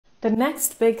The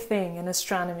next big thing in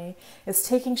astronomy is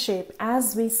taking shape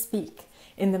as we speak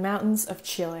in the mountains of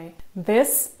Chile.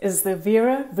 This is the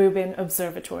Vera Rubin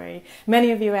Observatory.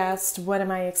 Many of you asked, what am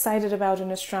I excited about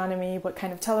in astronomy? What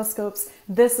kind of telescopes?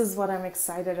 This is what I'm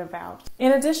excited about.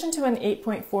 In addition to an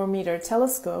 8.4 meter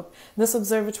telescope, this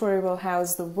observatory will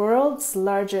house the world's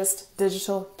largest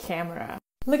digital camera.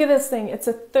 Look at this thing. It's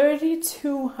a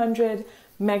 3,200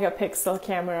 megapixel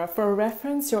camera. For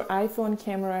reference, your iPhone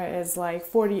camera is like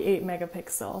 48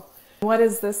 megapixel. What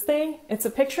is this thing? It's a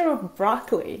picture of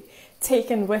broccoli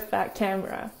taken with that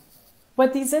camera.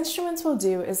 What these instruments will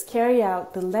do is carry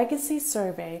out the Legacy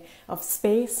Survey of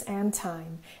Space and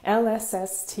Time,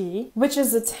 LSST, which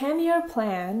is a 10-year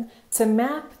plan to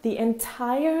map the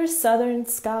entire southern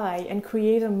sky and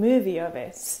create a movie of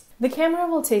it. The camera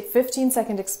will take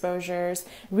 15-second exposures,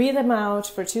 read them out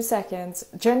for 2 seconds,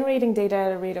 generating data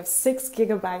at a rate of 6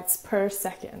 gigabytes per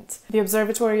second. The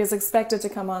observatory is expected to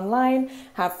come online,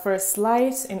 have first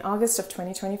light in August of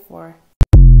 2024.